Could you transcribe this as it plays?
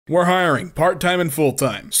We're hiring part-time and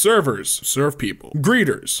full-time. Servers, serve people.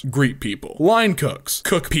 Greeters, greet people. Line cooks,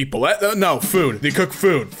 cook people. No, food. They cook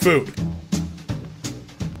food. Food.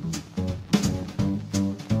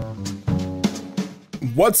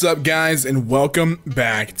 What's up, guys, and welcome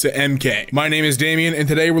back to EmKay. My name is Damien, and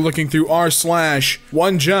today we're looking through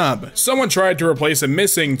r/Onejob. Someone tried to replace a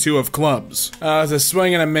missing 2 of clubs. It's a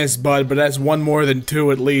swing and a miss, bud, but that's one more than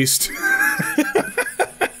 2 at least.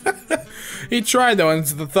 He tried though, and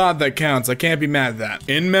it's the thought that counts. I can't be mad at that.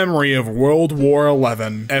 In memory of World War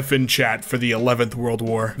 11. F in chat for the 11th World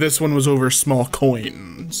War. This one was over small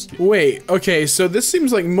coins. Wait, okay, so this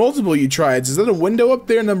seems like multiple you trieds. Is that a window up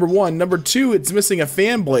there, number 1? Number 2, it's missing a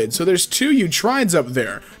fan blade. So there's 2 you trieds up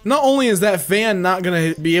there. Not only is that fan not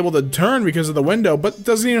gonna be able to turn because of the window, but it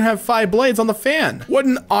doesn't even have 5 blades on the fan. What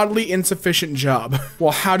an oddly insufficient job.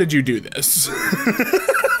 Well, how did you do this?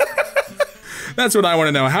 That's what I want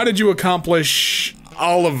to know. How did you accomplish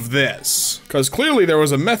all of this? Because clearly there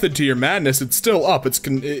was a method to your madness. It's still up. It's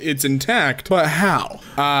intact. But how?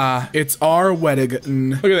 It's our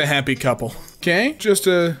wedding. Look at the happy couple. Okay, just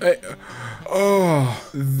oh,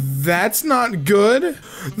 that's not good.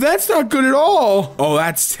 That's not good at all. Oh,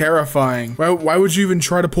 that's terrifying. Why would you even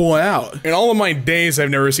try to pull it out? In all of my days,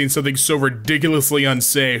 I've never seen something so ridiculously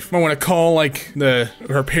unsafe. I want to call, like, the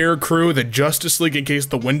repair crew, the Justice League, in case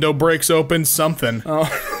the window breaks open, something. Oh,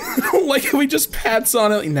 like, we just pats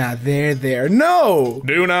on it. Nah, there. No!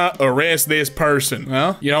 Do not arrest this person.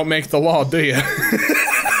 Well, you don't make the law, do you?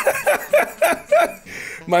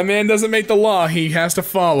 My man doesn't make the law, he has to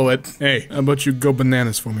follow it. Hey, how about you go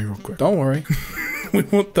bananas for me real quick? Don't worry. We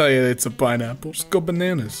won't tell you it's a pineapple. Just go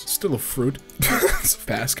bananas. Still a fruit. It's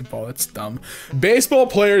basketball, that's dumb. Baseball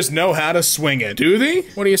players know how to swing it. Do they?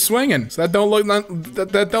 What are you swinging? So that don't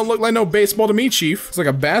look like no baseball to me, Chief. It's like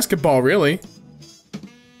a basketball, really.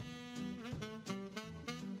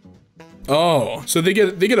 Oh, so they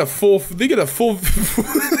get a full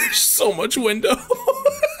there's so much window.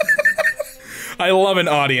 I love an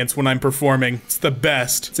audience when I'm performing. It's the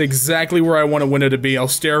best. It's exactly where I want a window to be. I'll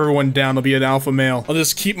stare everyone down. I'll be an alpha male. I'll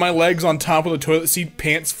just keep my legs on top of the toilet seat,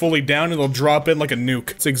 pants fully down, and they'll drop in like a nuke.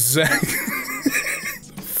 It's exact.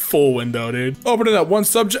 Full window, dude. Open it up. One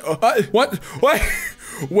subject. What?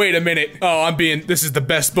 Wait a minute. Oh, this is the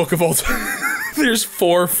best book of all time. There's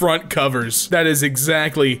 4 front covers. That is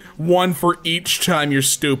exactly 1 for each time you're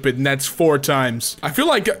stupid, and that's 4 times. I feel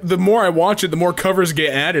like the more I watch it, the more covers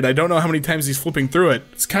get added. I don't know how many times he's flipping through it.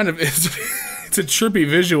 It's kind of, it's a trippy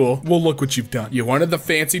visual. Well, look what you've done. You wanted the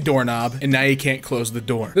fancy doorknob, and now you can't close the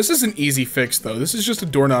door. This is an easy fix, though. This is just a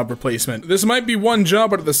doorknob replacement. This might be one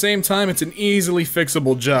job, but at the same time, it's an easily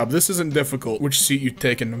fixable job. This isn't difficult. Which seat you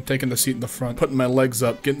taking? I'm taking the seat in the front, putting my legs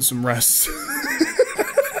up, getting some rest.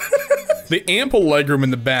 The ample legroom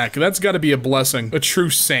in the back, that's gotta be a blessing. A true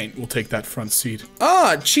saint will take that front seat.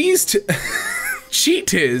 Ah, Cheetos.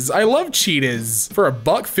 I love Cheetos. For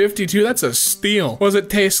 $1.52, that's a steal. What does it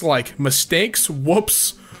taste like? Mistakes?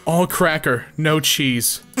 Whoops. All cracker, no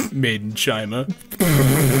cheese. Made in China.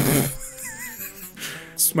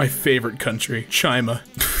 It's my favorite country, China.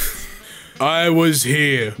 I was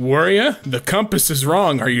here. Were ya? The compass is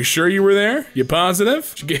wrong. Are you sure you were there? You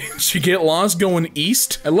positive? Did you get lost going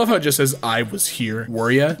east? I love how it just says, I was here. Were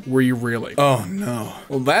ya? Were you really? Oh no.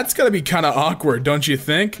 Well, that's gotta be kinda awkward, don't you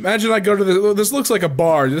think? Imagine I go to this looks like a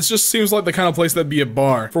bar. This just seems like the kind of place that'd be a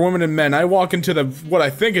bar. For women and men, I walk into what I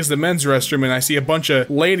think is the men's restroom and I see a bunch of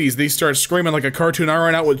ladies. They start screaming like a cartoon. I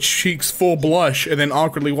run out with cheeks full blush and then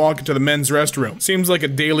awkwardly walk into the men's restroom. Seems like a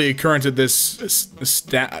daily occurrence at this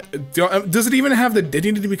does it even have did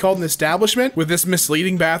it need to be called an establishment with this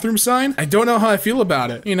misleading bathroom sign? I don't know how I feel about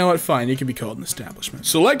it. You know what, fine, you can be called an establishment.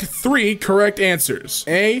 Select 3 correct answers.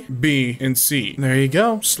 A, B, and C. There you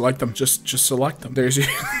go. Select them. Just select them. There's your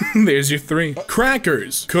there's your 3.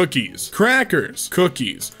 Crackers, cookies, crackers,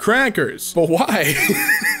 cookies, crackers. But why?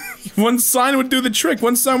 One sign would do the trick.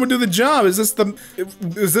 One sign would do the job. Is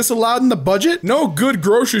this allowed in the budget? No good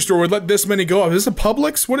grocery store would let this many go up. Is this a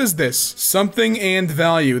Publix? What is this? Something and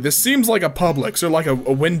value. This seems like a Publix or like a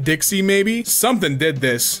Winn-Dixie maybe. Something did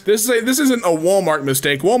this. This isn't a Walmart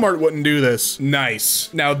mistake. Walmart wouldn't do this.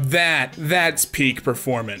 Nice. Now that's peak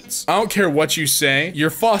performance. I don't care what you say.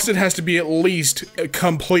 Your faucet has to be at least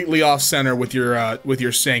completely off center with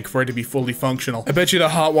your sink for it to be fully functional. I bet you the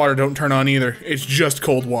hot water don't turn on either. It's just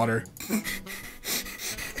cold water.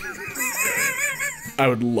 I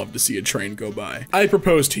would love to see a train go by. I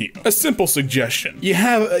propose to you a simple suggestion.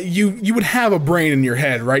 You would have a brain in your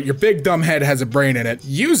head, right? Your big dumb head has a brain in it.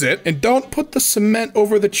 Use it and don't put the cement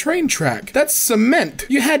over the train track. That's cement.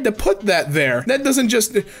 You had to put that there. That doesn't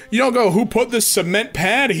just, you don't go, who put this cement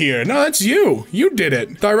pad here? No, that's you. You did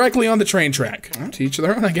it. Directly on the train track. Well, to each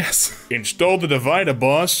their own, I guess. Install the divider,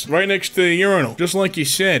 boss. Right next to the urinal. Just like you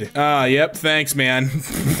said. Yep, thanks, man.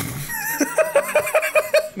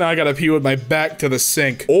 Now I gotta pee with my back to the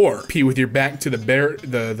sink. Or pee with your back to the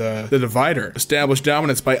divider. Establish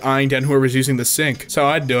dominance by eyeing down whoever's using the sink. That's how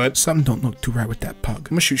I'd do it. Something don't look too right with that pug. I'm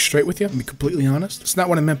gonna shoot straight with you. I'm gonna be completely honest. It's not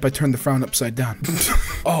what I meant by turn the frown upside down.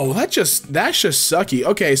 Oh, that's just sucky.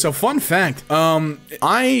 Okay, so fun fact.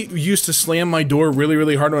 I used to slam my door really,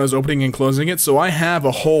 really hard when I was opening and closing it, so I have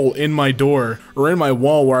a hole in my door or in my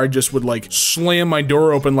wall where I just would like slam my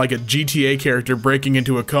door open like a GTA character breaking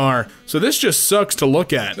into a car. So this just sucks to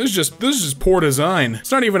look at. This is just poor design.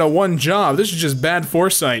 It's not even a one job. This is just bad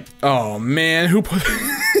foresight. Oh man, who put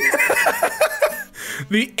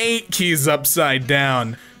the 8 keys upside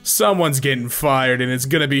down? Someone's getting fired, and it's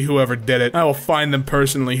gonna be whoever did it. I will find them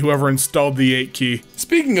personally, whoever installed the 8 key.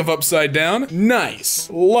 Speaking of upside down, nice.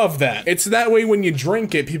 Love that. It's that way when you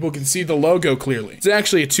drink it, people can see the logo clearly. It's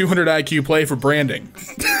actually a 200 IQ play for branding.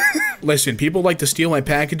 Listen, people like to steal my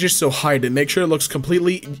packages, so hide it. Make sure it looks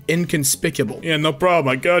completely inconspicuous. Yeah, no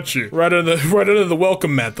problem. I got you. Right under the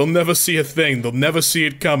welcome mat. They'll never see a thing. They'll never see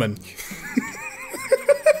it coming.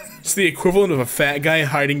 It's the equivalent of a fat guy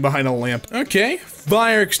hiding behind a lamp. Okay,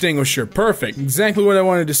 fire extinguisher. Perfect. Exactly what I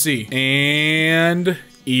wanted to see. And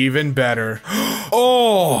even better.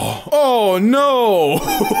 Oh no.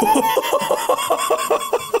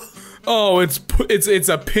 Oh, it's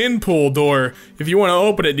a pin pull door. If you want to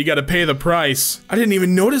open it, you got to pay the price. I didn't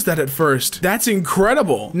even notice that at first. That's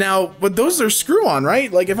incredible. Now, but those are screw on,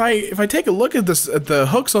 right? Like if I take a look at this at the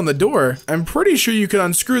hooks on the door, I'm pretty sure you can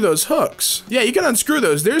unscrew those hooks. Yeah, you can unscrew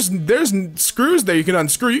those. There's screws there you can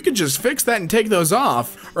unscrew. You could just fix that and take those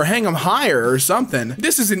off or hang them higher or something.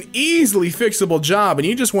 This is an easily fixable job, and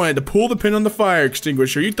you just wanted to pull the pin on the fire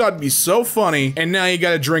extinguisher. You thought it'd be so funny, and now you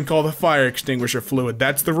got to drink all the fire extinguisher fluid.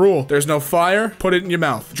 That's the rule. There's no fire, put it in your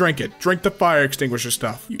mouth. Drink it. Drink the fire extinguisher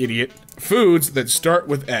stuff, you idiot. Foods that start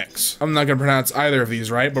with X. I'm not gonna pronounce either of these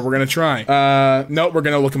right, but we're gonna try. Nope, we're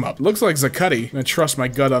gonna look them up. Looks like Zuccotti. I'm gonna trust my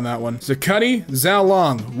gut on that one. Zuccotti,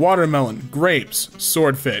 Zalong, watermelon, grapes,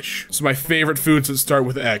 swordfish. It's my favorite foods that start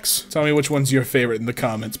with X. Tell me which one's your favorite in the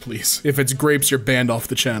comments, please. If it's grapes, you're banned off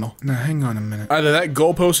the channel. Now, hang on a minute. Either that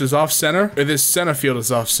goalpost is off center, or this center field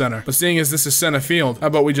is off center. But seeing as this is center field, how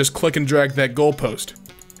about we just click and drag that goalpost?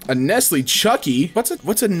 A Nestle Chucky? What's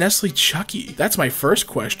a Nestle Chucky? That's my first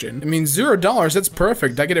question. I mean, $0, that's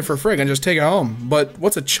perfect. I get it for free. I can just take it home. But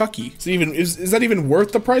what's a Chucky? Is that even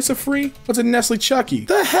worth the price of free? What's a Nestle Chucky?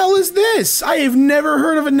 The hell is this? I have never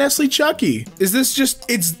heard of a Nestle Chucky. Is this just,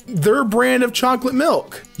 it's their brand of chocolate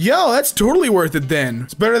milk? Yo, that's totally worth it then.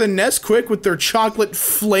 It's better than Nesquik with their chocolate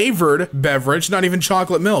flavored beverage, not even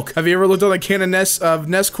chocolate milk. Have you ever looked at a can of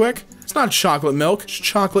Nesquik? It's not chocolate milk, it's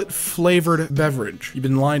chocolate flavored beverage. You've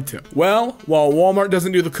been lied to. Well, while Walmart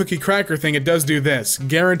doesn't do the cookie cracker thing, it does do this.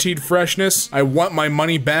 Guaranteed freshness. I want my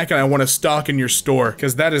money back and I want to stock in your store,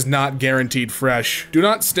 because that is not guaranteed fresh. Do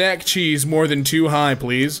not stack cheese more than 2 high,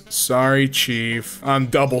 please. Sorry, Chief. I'm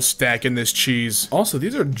double stacking this cheese. Also,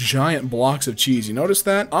 these are giant blocks of cheese. You notice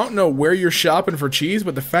that? I don't know where you're shopping for cheese,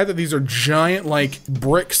 but the fact that these are giant, like,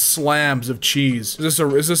 brick slabs of cheese. Is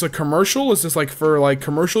this a commercial? Is this like for like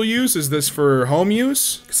commercial use? Is this for home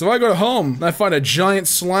use? Because if I go to home and I find a giant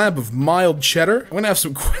slab of mild cheddar, I'm gonna have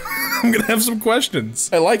some questions.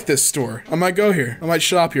 I like this store. I might go here. I might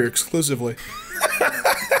shop here exclusively.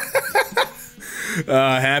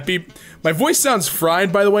 Happy. My voice sounds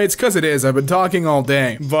fried, by the way. It's because it is. I've been talking all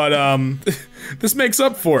day. But, this makes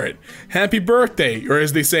up for it. Happy birthday, or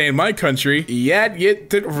as they say in my country,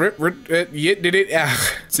 it's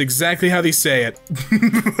exactly how they say it.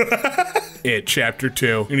 It, chapter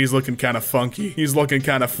 2. And he's looking kind of funky. He's looking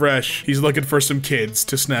kind of fresh. He's looking for some kids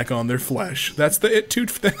to snack on their flesh. That's the It 2,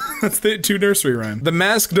 that's the It 2 nursery rhyme. The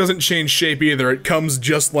mask doesn't change shape either. It comes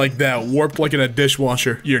just like that, warped like in a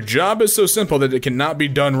dishwasher. Your job is so simple that it cannot be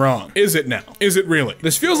done wrong. Is it now? Is it really?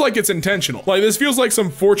 This feels like it's intentional. Like, this feels like some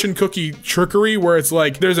fortune cookie trickery where it's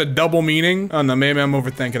like, there's a double meaning. Oh no, maybe I'm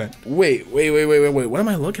overthinking it. Wait. What am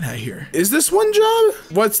I looking at here? Is this one job?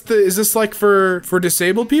 Is this like for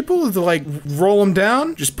disabled people? To like roll them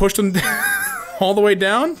down? Just push them down? All the way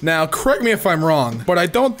down? Now, correct me if I'm wrong, but I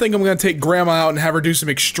don't think I'm gonna take Grandma out and have her do some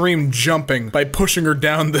extreme jumping by pushing her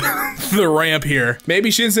down the ramp here. Maybe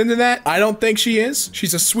she's into that? I don't think she is.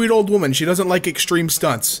 She's a sweet old woman. She doesn't like extreme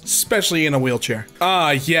stunts, especially in a wheelchair. Ah,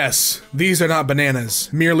 yes. These are not bananas,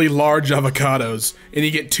 merely large avocados, and you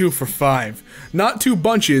get 2 for $5. Not 2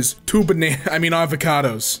 bunches, 2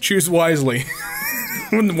 avocados. Choose wisely.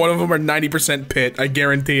 One of them are 90% pit, I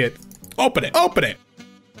guarantee it. Open it, open it.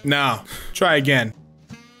 Now, try again.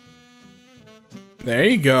 There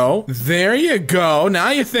you go. There you go. Now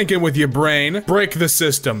you're thinking with your brain. Break the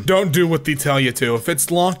system. Don't do what they tell you to. If it's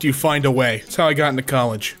locked, you find a way. That's how I got into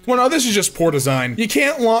college. Well, no, this is just poor design. You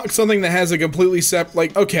can't lock something that has a completely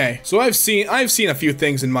like, okay. So I've seen a few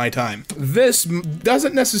things in my time. This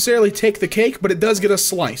doesn't necessarily take the cake, but it does get a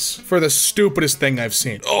slice for the stupidest thing I've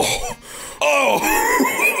seen. Oh.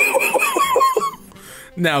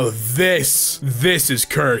 Now this is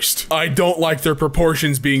cursed. I don't like their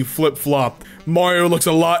proportions being flip-flopped. Mario looks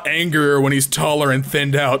a lot angrier when he's taller and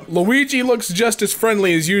thinned out. Luigi looks just as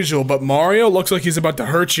friendly as usual, but Mario looks like he's about to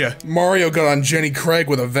hurt you. Mario got on Jenny Craig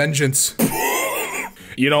with a vengeance.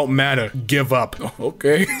 You don't matter. Give up.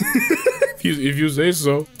 Okay. If you say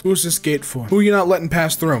so. Who's this gate for? Who are you not letting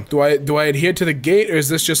pass through? Do I adhere to the gate, or is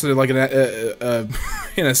this just like an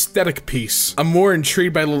aesthetic piece? I'm more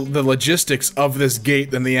intrigued by the logistics of this gate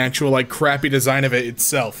than the actual like crappy design of it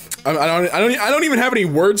itself. I don't even have any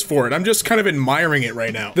words for it. I'm just kind of admiring it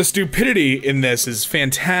right now. The stupidity in this is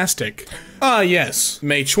fantastic. Ah, yes.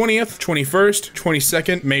 May 20th, 21st,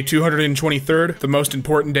 22nd, May 223rd, the most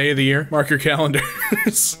important day of the year. Mark your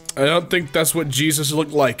calendars. I don't think that's what Jesus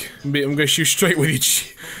looked like. I'm gonna shoot straight with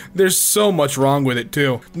you. There's so much wrong with it,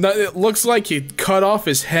 too. It looks like he cut off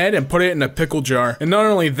his head and put it in a pickle jar. And not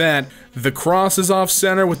only that, the cross is off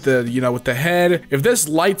center with the, with the head. If this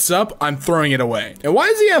lights up, I'm throwing it away. And why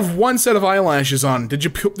does he have 1 set of eyelashes on? Did you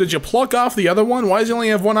pluck off the other one? Why does he only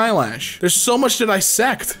have 1 eyelash? There's so much to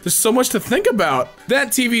dissect. There's so much to think about. That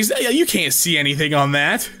TV's, you can't see anything on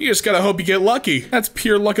that. You just gotta hope you get lucky. That's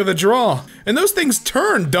pure luck of the draw. And those things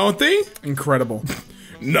turn, don't they? Incredible.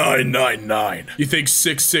 999. You think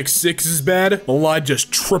 666 is bad? Well, I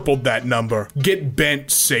just tripled that number. Get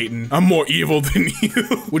bent, Satan. I'm more evil than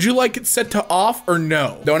you. Would you like it set to off or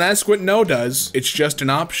no? Don't ask what no does. It's just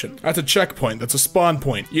an option. That's a checkpoint. That's a spawn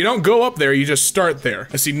point. You don't go up there, you just start there.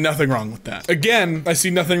 I see nothing wrong with that. Again, I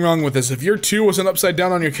see nothing wrong with this. If your 2 wasn't upside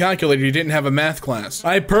down on your calculator, you didn't have a math class.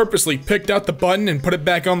 I purposely picked out the button and put it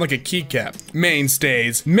back on like a keycap.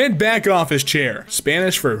 Mainstays. Mid-back office chair.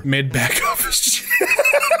 Spanish for mid-back office chair.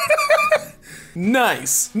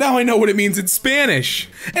 Nice. Now I know what it means in Spanish.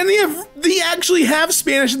 And they actually have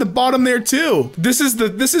Spanish at the bottom there too. This is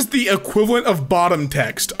the equivalent of bottom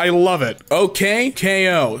text. I love it. Okay,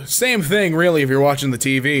 KO. Same thing really if you're watching the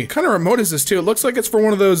TV. What kind of remote is this too? It looks like it's for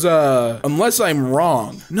one of those unless I'm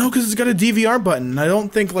wrong. No, because it's got a DVR button. I don't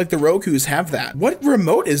think like the Rokus have that. What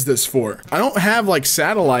remote is this for? I don't have like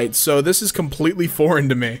satellites, so this is completely foreign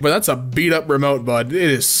to me. But that's a beat up remote, bud. It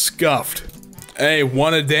is scuffed. Hey,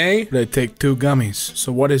 1 a day? I take 2 gummies.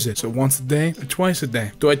 So what is it? So once a day or twice a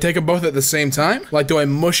day? Do I take them both at the same time? Like, do I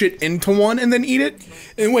mush it into one and then eat it?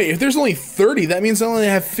 And wait, if there's only 30, that means I only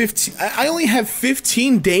have 15. I only have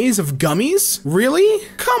 15 days of gummies? Really?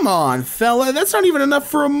 Come on, fella. That's not even enough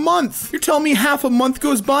for a month. You're telling me half a month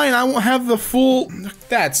goes by and I won't have the full...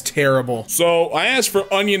 That's terrible. So I asked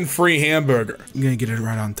for onion-free hamburger. I'm gonna get it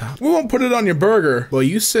right on top. We won't put it on your burger. Well,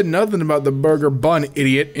 you said nothing about the burger bun,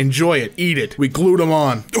 idiot. Enjoy it. Eat it. We glued them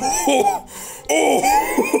on.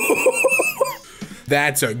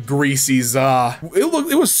 That's a greasy za.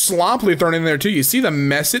 It was sloppily thrown in there too. You see the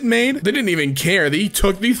mess it made? They didn't even care. They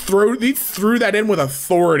threw that in with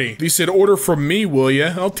authority. They said, order from me, will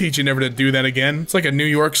ya? I'll teach you never to do that again. It's like a New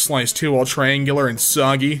York slice too, all triangular and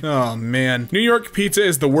soggy. Oh man. New York pizza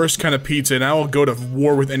is the worst kind of pizza, and I will go to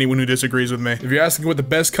war with anyone who disagrees with me. If you're asking what the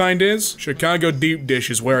best kind is, Chicago deep dish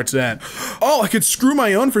is where it's at. Oh, I could screw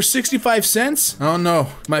my own for 65 cents? I don't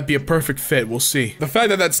know. Might be a perfect fit, we'll see. The fact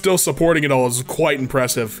that that's still supporting it all is quite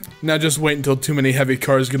impressive. Now just wait until too many heavy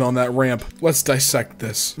cars get on that ramp. Let's dissect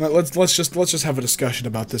this. Let's just have a discussion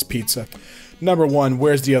about this pizza. Number 1,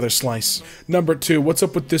 where's the other slice? Number 2, what's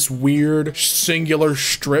up with this weird singular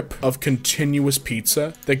strip of continuous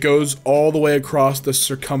pizza that goes all the way across the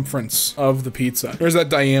circumference of the pizza? Where's that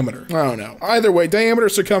diameter? I don't know. Either way, diameter,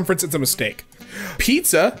 circumference, it's a mistake.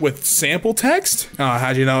 Pizza with sample text? Oh,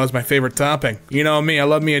 how'd you know it was my favorite topping? You know me, I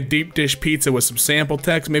love me a deep dish pizza with some sample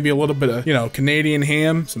text, maybe a little bit of, you know, Canadian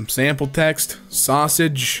ham, some sample text,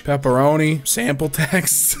 sausage, pepperoni, sample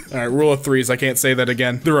text. All right, rule of threes, I can't say that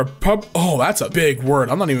again. Oh, that's a big word.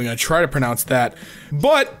 I'm not even gonna try to pronounce that.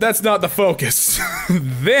 But that's not the focus.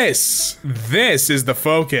 This is the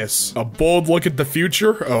focus. A bold look at the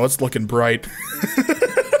future? Oh, it's looking bright.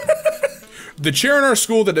 The chair in our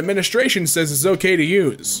school that administration says is okay to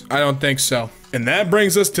use. I don't think so. And that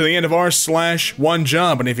brings us to the end of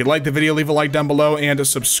r/Onejob. And if you liked the video, leave a like down below and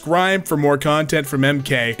subscribe for more content from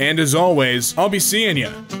EmKay. And as always, I'll be seeing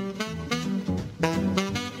ya.